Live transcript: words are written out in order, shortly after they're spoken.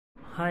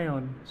Hi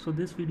all, so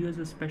this video is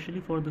especially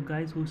for the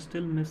guys who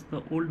still miss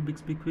the old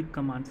Bixby quick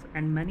commands,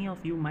 and many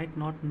of you might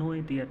not know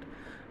it yet,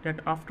 that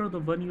after the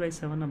One UI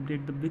 7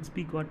 update the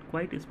Bixby got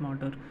quite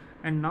smarter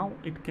and now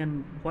it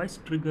can voice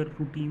trigger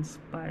routines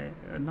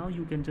now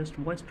you can just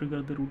voice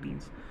trigger the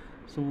routines.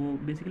 So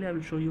basically I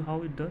will show you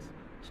how it does.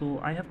 So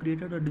I have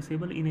created a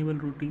disable enable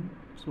routine.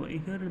 So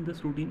here in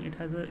this routine it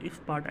has a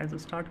if part as a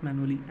start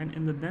manually, and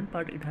in the then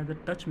part it has a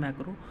touch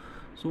macro.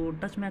 So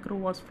touch macro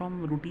was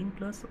from routine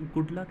plus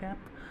good luck app.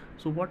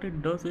 So what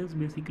it does is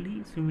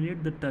basically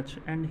simulate the touch,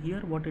 and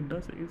here what it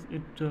does is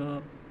it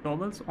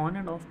toggles on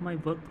and off my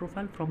work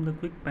profile from the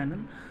quick panel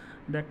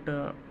that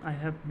I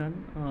have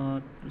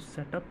done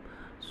setup.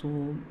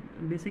 So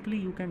basically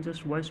you can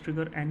just voice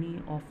trigger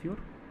any of your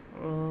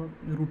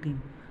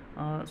routine.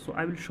 So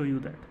I will show you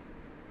that.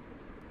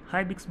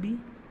 Hi Bixby,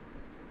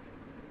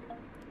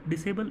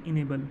 disable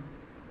enable.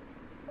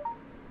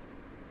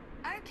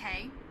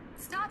 Okay,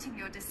 starting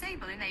your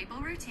disable enable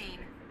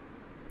routine.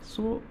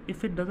 So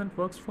if it doesn't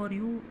works for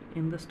you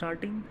in the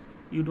starting,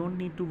 you don't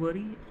need to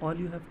worry. All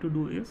you have to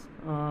do is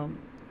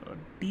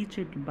teach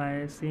it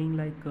by saying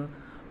like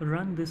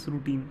run this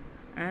routine,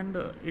 and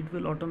it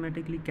will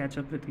automatically catch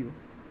up with you.